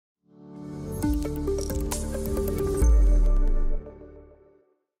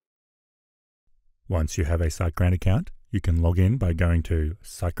Once you have a SiteGround account, you can log in by going to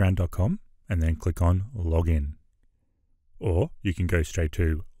SiteGround.com and then click on Login. Or you can go straight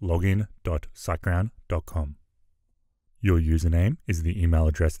to login.siteground.com. Your username is the email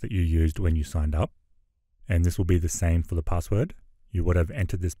address that you used when you signed up, and this will be the same for the password. You would have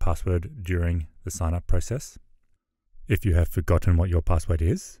entered this password during the sign-up process. If you have forgotten what your password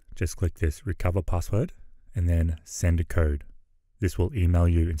is, just click this Recover Password and then Send a Code. This will email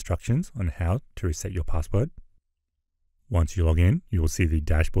you instructions on how to reset your password. Once you log in, you will see the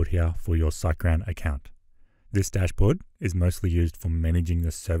dashboard here for your SiteGround account. This dashboard is mostly used for managing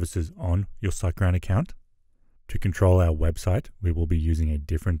the services on your SiteGround account. To control our website, we will be using a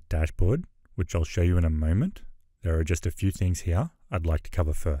different dashboard, which I'll show you in a moment. There are just a few things here I'd like to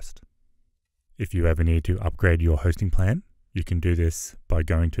cover first. If you ever need to upgrade your hosting plan, you can do this by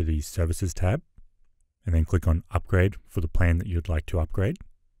going to the Services tab and then click on Upgrade for the plan that you'd like to upgrade.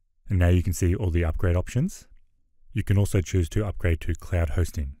 And now you can see all the upgrade options. You can also choose to upgrade to cloud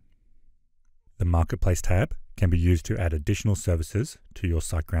hosting. The Marketplace tab can be used to add additional services to your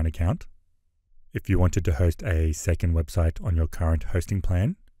SiteGround account. If you wanted to host a second website on your current hosting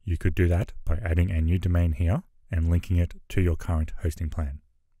plan, you could do that by adding a new domain here and linking it to your current hosting plan.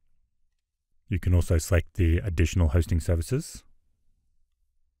 You can also select the additional hosting services.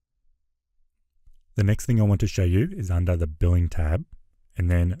 The next thing I want to show you is under the Billing tab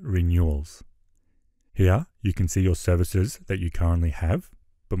and then Renewals. Here you can see your services that you currently have,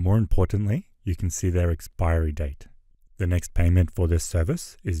 but more importantly, you can see their expiry date. The next payment for this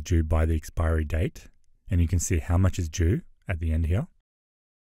service is due by the expiry date, and you can see how much is due at the end here.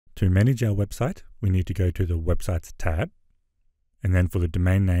 To manage our website, we need to go to the Websites tab, and then for the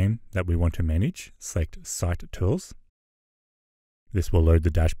domain name that we want to manage, select Site Tools. This will load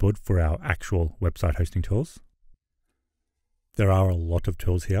the dashboard for our actual website hosting tools. There are a lot of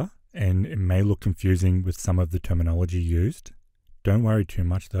tools here, and it may look confusing with some of the terminology used. Don't worry too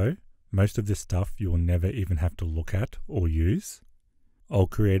much though. Most of this stuff you will never even have to look at or use. I'll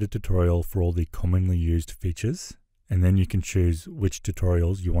create a tutorial for all the commonly used features, and then you can choose which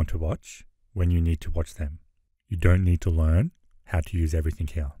tutorials you want to watch when you need to watch them. You don't need to learn how to use everything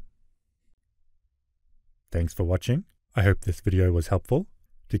here. Thanks for watching. I hope this video was helpful.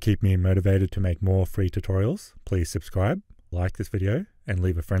 To keep me motivated to make more free tutorials, please subscribe, like this video, and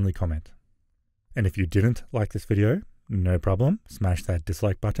leave a friendly comment. And if you didn't like this video, no problem, smash that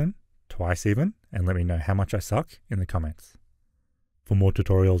dislike button, twice even, and let me know how much I suck in the comments. For more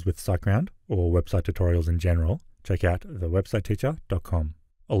tutorials with SiteGround or website tutorials in general, check out thewebsiteteacher.com.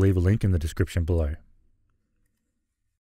 I'll leave a link in the description below.